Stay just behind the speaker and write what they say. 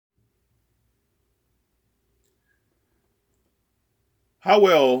How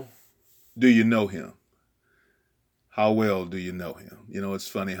well do you know him? How well do you know him? You know, it's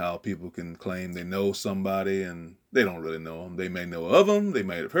funny how people can claim they know somebody and they don't really know them. They may know of them, they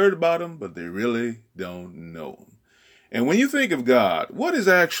may have heard about them, but they really don't know them. And when you think of God, what is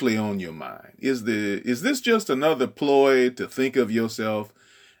actually on your mind? Is this just another ploy to think of yourself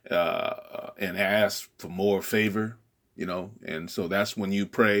and ask for more favor? You know, and so that's when you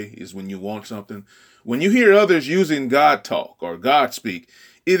pray, is when you want something. When you hear others using God talk or God speak,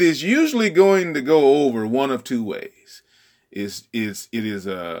 it is usually going to go over one of two ways. It is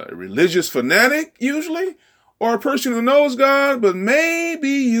a religious fanatic, usually, or a person who knows God, but may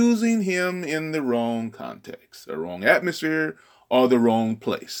be using him in the wrong context, the wrong atmosphere, or the wrong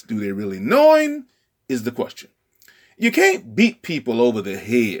place. Do they really know him, is the question. You can't beat people over the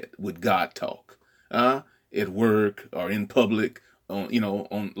head with God talk, at work or in public, on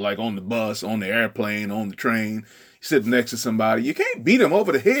the bus, on the airplane, on the train, sitting next to somebody. You can't beat them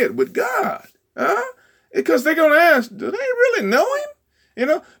over the head with God, because they're going to ask, do they really know him? You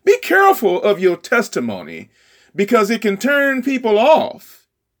know, be careful of your testimony, because it can turn people off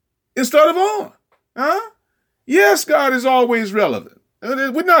instead of on. Yes, God is always relevant.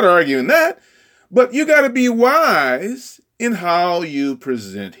 We're not arguing that, but you got to be wise in how you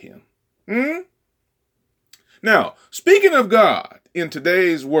present him. Now, speaking of God in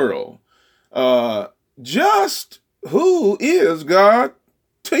today's world, just who is God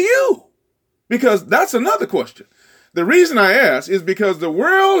to you? Because that's another question. The reason I ask is because the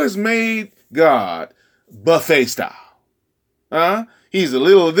world has made God buffet style. He's a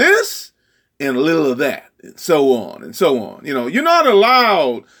little of this and a little of that, and so on and so on. You know, you're not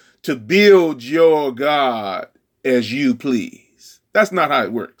allowed to build your God as you please. That's not how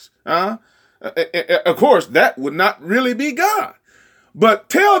it works. Of course, that would not really be God. But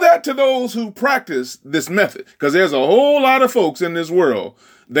tell that to those who practice this method, because there's a whole lot of folks in this world,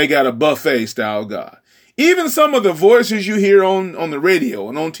 they got a buffet style God. Even some of the voices you hear on the radio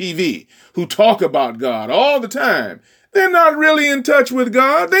and on TV who talk about God all the time, they're not really in touch with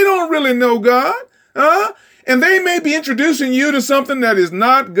God. They don't really know God. And they may be introducing you to something that is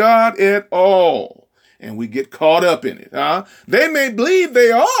not God at all. And we get caught up in it. They may believe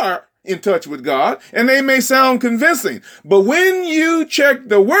they are in touch with God, and they may sound convincing. But when you check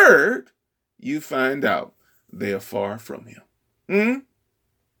the word, you find out they are far from him.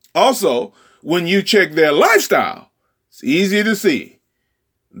 Also, when you check their lifestyle, it's easy to see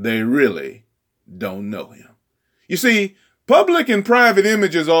they really don't know him. You see, public and private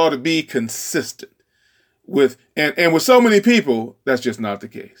images ought to be consistent with, and with so many people, that's just not the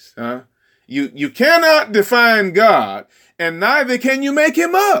case. You cannot define God, and neither can you make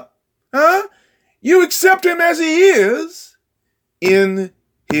him up. You accept him as he is in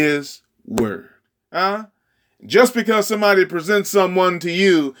his word. Just because somebody presents someone to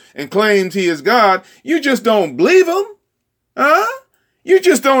you and claims he is God, you just don't believe him. You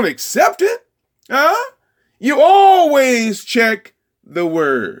just don't accept it. You always check the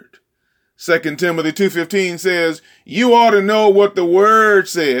word. 2 Timothy 2:15 says, you ought to know what the word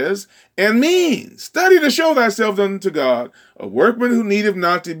says and means. Study to show thyself unto God, a workman who needeth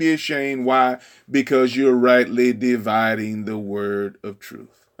not to be ashamed. Why? Because you're rightly dividing the word of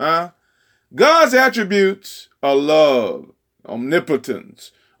truth. God's attributes are love,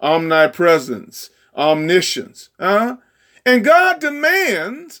 omnipotence, omnipresence, omniscience. And God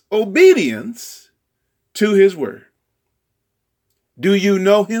demands obedience to his word. Do you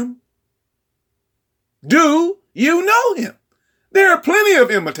know him? Do you know him? There are plenty of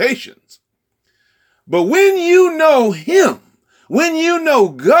imitations. But when you know him, when you know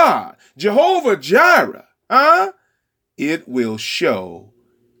God, Jehovah Jireh, it will show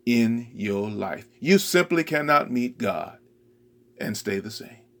in your life. You simply cannot meet God and stay the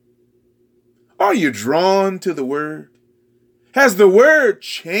same. Are you drawn to the word? Has the word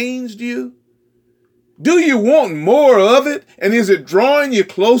changed you? Do you want more of it? And is it drawing you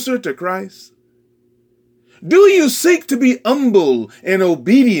closer to Christ? Do you seek to be humble and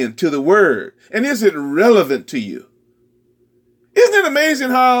obedient to the word? And is it relevant to you? Isn't it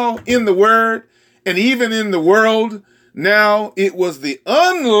amazing how in the word and even in the world now it was the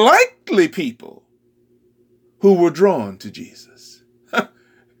unlikely people who were drawn to Jesus?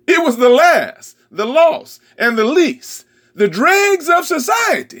 It was the last, the lost, and the least, the dregs of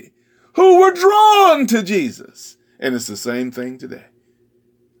society who were drawn to Jesus. And it's the same thing today.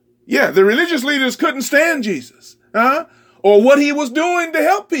 Yeah, the religious leaders couldn't stand Jesus, or what he was doing to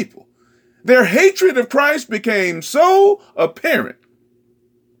help people. Their hatred of Christ became so apparent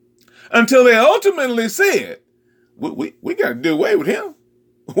until they ultimately said, we got to do away with him.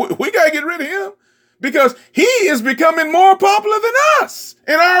 We got to get rid of him because he is becoming more popular than us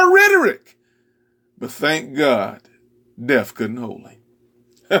in our rhetoric. But thank God, death couldn't hold him.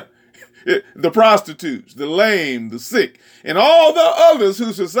 The prostitutes, the lame, the sick, and all the others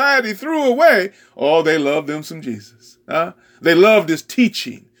who society threw away, oh, they loved them some Jesus. They loved his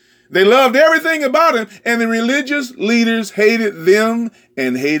teaching. They loved everything about him, and the religious leaders hated them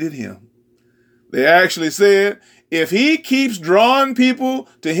and hated him. They actually said, if he keeps drawing people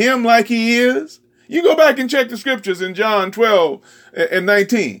to him like he is, you go back and check the scriptures in John 12 and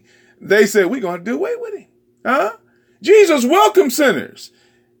 19. They said, we're going to do away with him. Jesus welcomed sinners,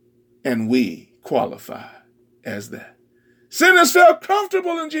 and we qualify as that. Sinners felt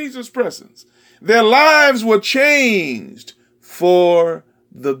comfortable in Jesus' presence. Their lives were changed for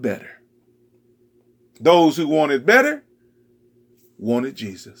the better. Those who wanted better wanted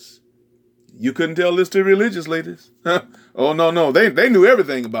Jesus. You couldn't tell this to religious leaders. Oh, no. They knew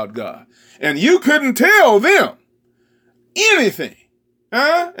everything about God. And you couldn't tell them anything.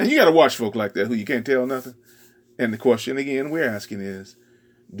 And you got to watch folk like that who you can't tell nothing. And the question again we're asking is,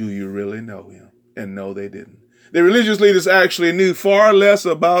 do you really know him? And no, they didn't. The religious leaders actually knew far less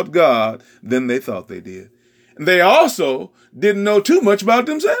about God than they thought they did. And they also didn't know too much about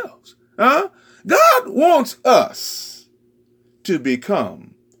themselves. God wants us to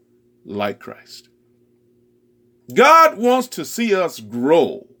become like Christ. God wants to see us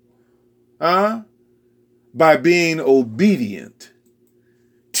grow by being obedient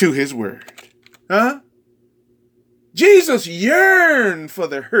to his word. Jesus yearned for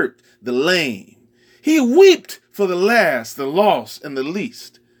the hurt, the lame. He wept for the last, the lost, and the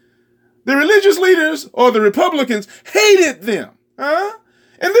least. The religious leaders or the Republicans hated them.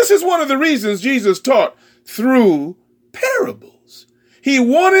 And this is one of the reasons Jesus taught through parables. He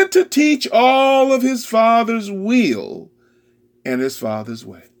wanted to teach all of his Father's will and his Father's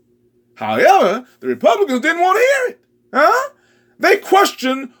way. However, the Republicans didn't want to hear it. They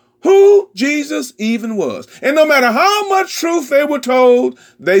questioned who Jesus even was. And no matter how much truth they were told,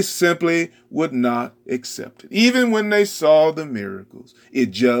 they simply would not accept it. Even when they saw the miracles,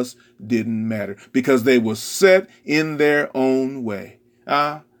 it just didn't matter because they were set in their own way.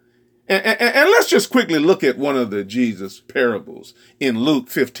 And let's just quickly look at one of the Jesus parables in Luke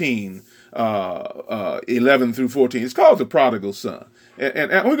 15, 11 through 14. It's called the prodigal son.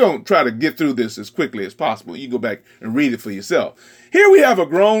 And we're going to try to get through this as quickly as possible. You go back and read it for yourself. Here we have a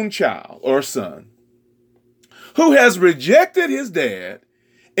grown child or son who has rejected his dad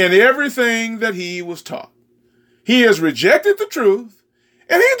and everything that he was taught. He has rejected the truth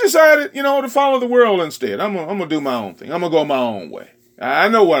and he decided, to follow the world instead. I'm going to do my own thing. I'm going to go my own way. I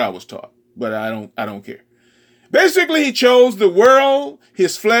know what I was taught, but I don't care. Basically, he chose the world,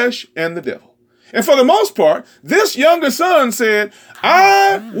 his flesh, and the devil. And for the most part, this younger son said,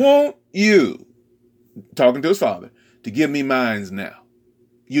 I want you, talking to his father, to give me mines now.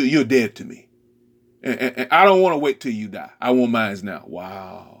 You're dead to me. And I don't want to wait till you die. I want mines now.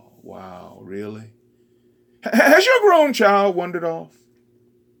 Wow, really? Has your grown child wandered off?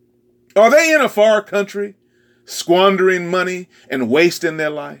 Are they in a far country, squandering money and wasting their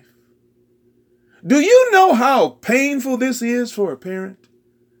life? Do you know how painful this is for a parent?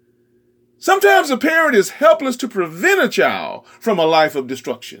 Sometimes a parent is helpless to prevent a child from a life of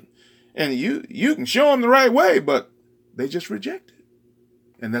destruction. And you can show them the right way, but they just reject it.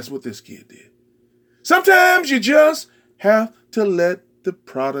 And that's what this kid did. Sometimes you just have to let the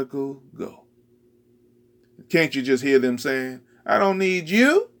prodigal go. Can't you just hear them saying, I don't need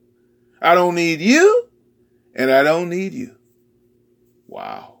you, I don't need you, and I don't need you.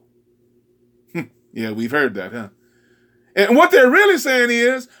 Wow. Yeah, we've heard that, huh? And what they're really saying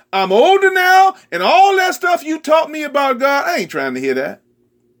is, I'm older now, and all that stuff you taught me about God, I ain't trying to hear that.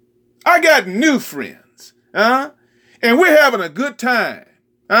 I got new friends, and we're having a good time,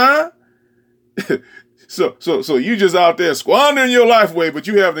 So you just out there squandering your life away, but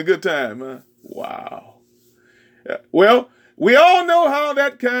you having a good time, huh? Wow. Well, we all know how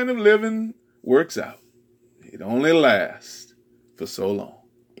that kind of living works out. It only lasts for so long.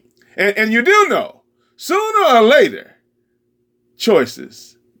 And you do know, sooner or later,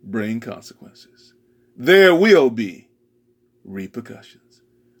 choices bring consequences. There will be repercussions.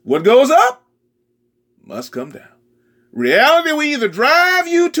 What goes up must come down. Reality will either drive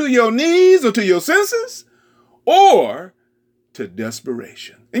you to your knees or to your senses or to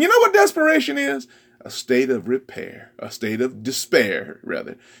desperation. And you know what desperation is? A state of repair, a state of despair,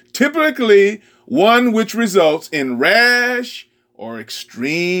 rather. Typically one which results in rash or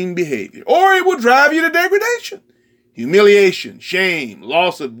extreme behavior, or it will drive you to degradation, humiliation, shame,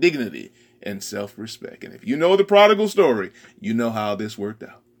 loss of dignity, and self-respect. And if you know the prodigal story, you know how this worked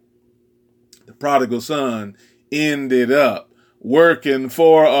out. The prodigal son ended up working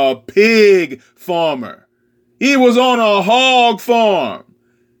for a pig farmer. He was on a hog farm.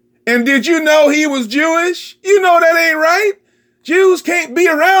 And did you know he was Jewish? You know that ain't right. Jews can't be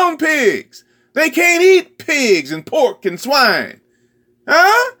around pigs. They can't eat pigs and pork and swine.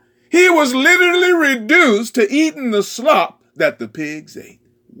 Huh? He was literally reduced to eating the slop that the pigs ate.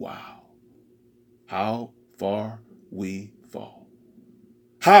 Wow. How far we fall.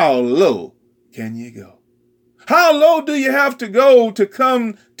 How low can you go? How low do you have to go to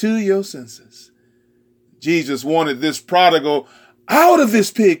come to your senses? Jesus wanted this prodigal out of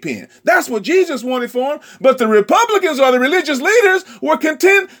this pig pen. That's what Jesus wanted for him. But the Republicans or the religious leaders were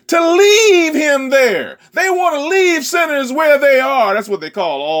content to leave him there. They want to leave sinners where they are. That's what they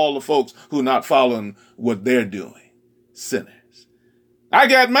call all the folks who are not following what they're doing. Sinners. I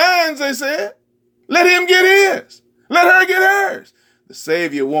got mine, they said. Let him get his. Let her get hers. The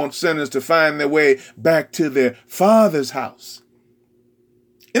Savior wants sinners to find their way back to their Father's house.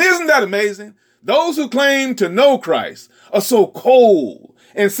 And isn't that amazing? Those who claim to know Christ are so cold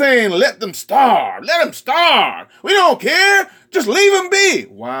and saying, let them starve. Let them starve. We don't care. Just leave them be.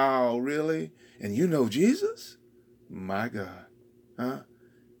 Wow, really? And you know Jesus? My God. Huh?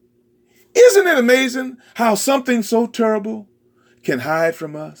 Isn't it amazing how something so terrible can hide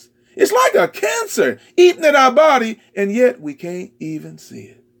from us? It's like a cancer eating at our body, and yet we can't even see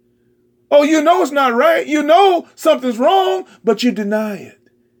it. Oh, you know it's not right. You know something's wrong, but you deny it.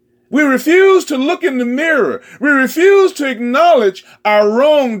 We refuse to look in the mirror. We refuse to acknowledge our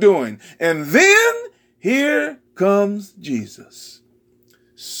wrongdoing. And then here comes Jesus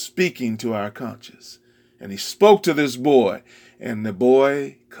speaking to our conscience. And he spoke to this boy, and the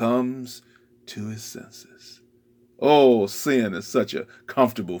boy comes to his senses. Oh, sin is such a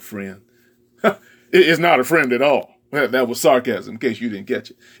comfortable friend. It's not a friend at all. That was sarcasm, in case you didn't catch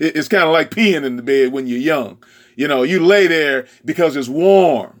it. It's kind of like peeing in the bed when you're young. You know, you lay there because it's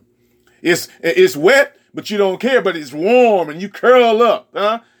warm. It's wet, but you don't care, but it's warm and you curl up,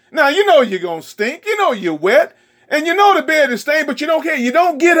 huh? Now, you know you're going to stink. You know you're wet and you know the bed is stained, but you don't care. You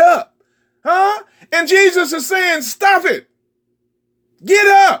don't get up, huh? And Jesus is saying, stop it. Get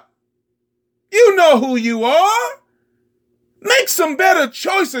up. You know who you are. Make some better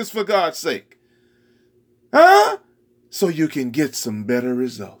choices for God's sake, huh? So you can get some better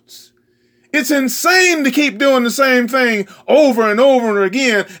results. It's insane to keep doing the same thing over and over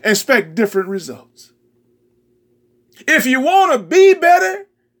again and expect different results. If you want to be better,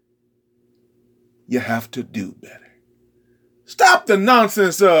 you have to do better. Stop the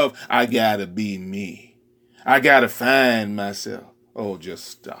nonsense of, I gotta be me. I gotta find myself. Oh, just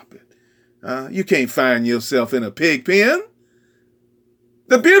stop it. You can't find yourself in a pig pen.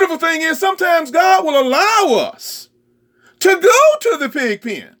 The beautiful thing is sometimes God will allow us to go to the pig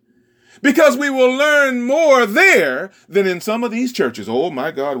pen, because we will learn more there than in some of these churches. Oh,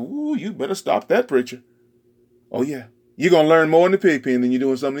 my God. Ooh, you better stop that, preacher. Oh, yeah. You're going to learn more in the pig pen than you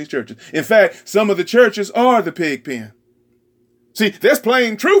do in some of these churches. In fact, some of the churches are the pig pen. See, there's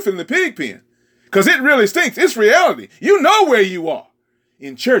plain truth in the pig pen because it really stinks. It's reality. You know where you are.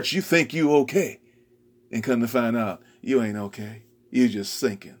 In church, you think you okay. And come to find out, you ain't okay. You're just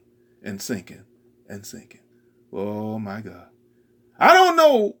sinking and sinking and sinking. Oh, my God. I don't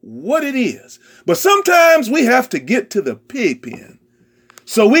know what it is, but sometimes we have to get to the pig pen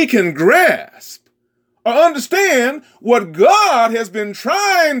so we can grasp or understand what God has been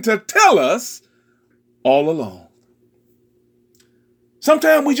trying to tell us all along.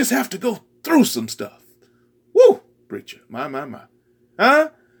 Sometimes we just have to go through some stuff. Woo, preacher, my. Huh?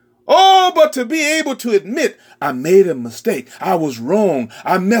 Oh, but to be able to admit I made a mistake, I was wrong,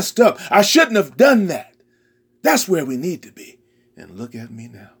 I messed up, I shouldn't have done that. That's where we need to be. And look at me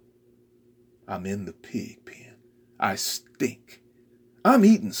now. I'm in the pig pen. I stink. I'm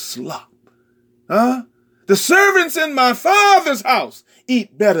eating slop. Huh? The servants in my Father's house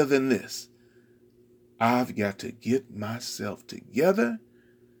eat better than this. I've got to get myself together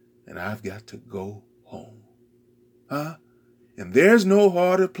and I've got to go home. Huh? And there's no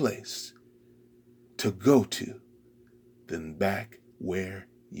harder place to go to than back where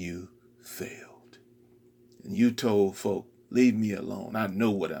you failed. And you told folk, leave me alone. I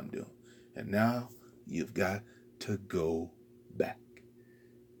know what I'm doing. And now you've got to go back.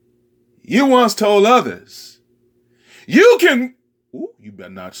 You once told others, you can, you better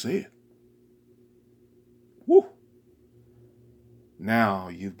not say it. Woo. Now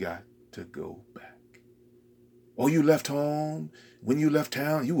you've got to go back. Oh, you left home. When you left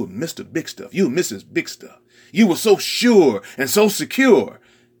town, you were Mr. Big Stuff. You were Mrs. Big Stuff. You were so sure and so secure.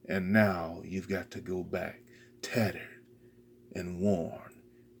 And now you've got to go back tattered and worn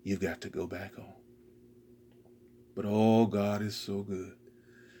you've got to go back home. But oh, God is so good.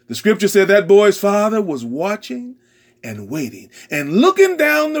 The scripture said that boy's father was watching and waiting and looking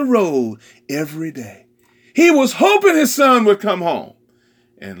down the road every day. He was hoping his son would come home.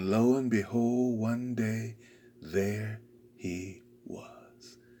 And lo and behold, one day, there he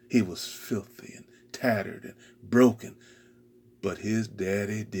was. He was filthy and tattered and broken. But his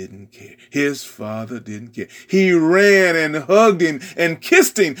daddy didn't care. His father didn't care. He ran and hugged him and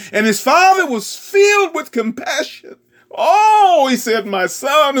kissed him. And his father was filled with compassion. Oh, he said, my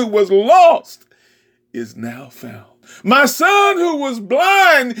son who was lost is now found. My son who was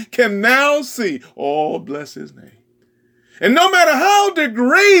blind can now see. Oh, bless his name. And no matter how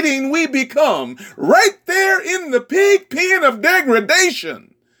degrading we become, right there in the pig pen of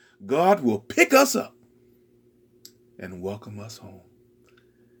degradation, God will pick us up and welcome us home.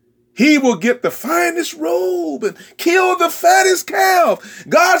 He will get the finest robe and kill the fattest calf.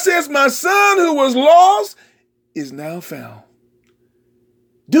 God says, my son who was lost is now found.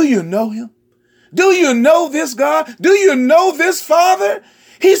 Do you know him? Do you know this God? Do you know this Father?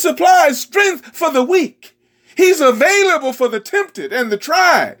 He supplies strength for the weak. He's available for the tempted and the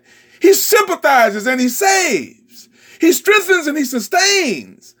tried. He sympathizes and he saves. He strengthens and he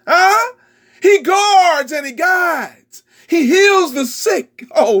sustains. He guards and he guides. He heals the sick.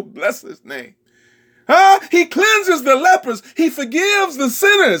 Oh, bless his name. He cleanses the lepers. He forgives the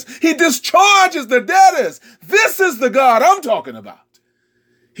sinners. He discharges the debtors. This is the God I'm talking about.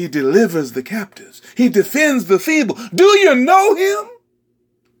 He delivers the captives. He defends the feeble. Do you know him?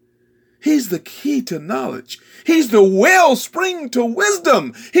 He's the key to knowledge. He's the wellspring to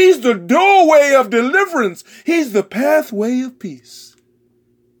wisdom. He's the doorway of deliverance. He's the pathway of peace.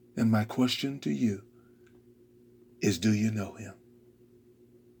 And my question to you is, do you know him?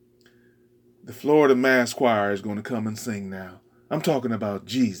 The Florida Mass Choir is going to come and sing now. I'm talking about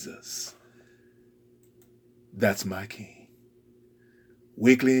Jesus. That's my King.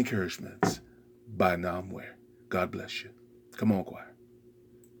 Weekly Encouragements by Nam Ware. God bless you. Come on, choir.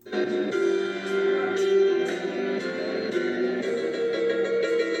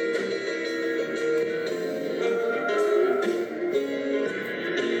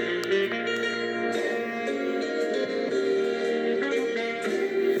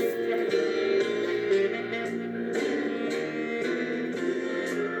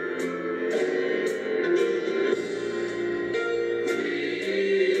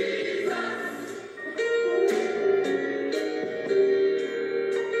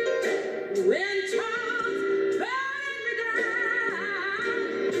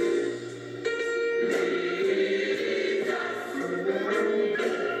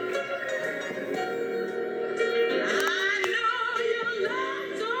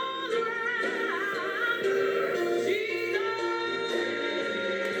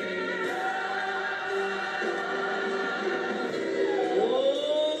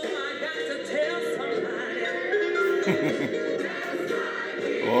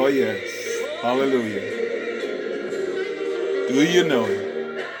 Oh, yes. Hallelujah. Do you know him?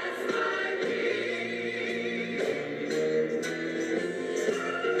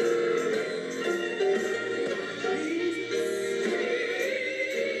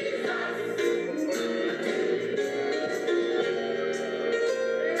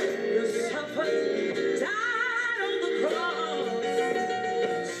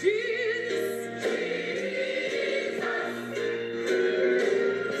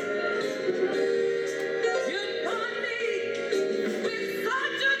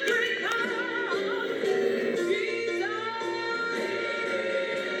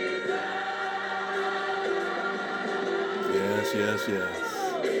 Yes.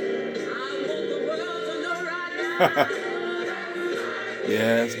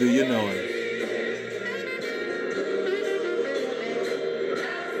 Yes, do you know him?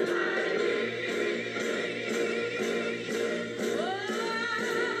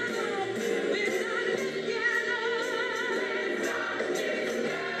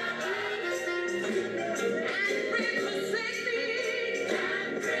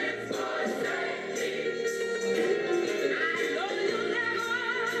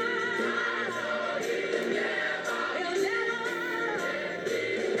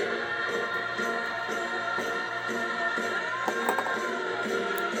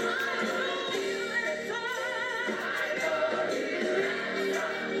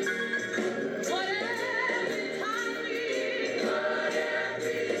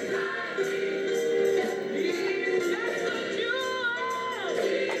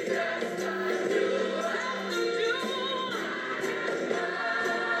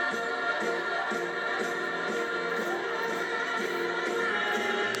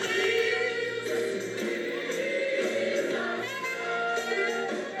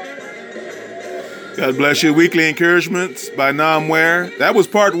 God bless you. Weekly Encouragements by Nam Ware. That was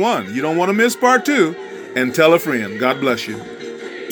part 1. You don't want to miss part 2. And tell a friend. God bless you.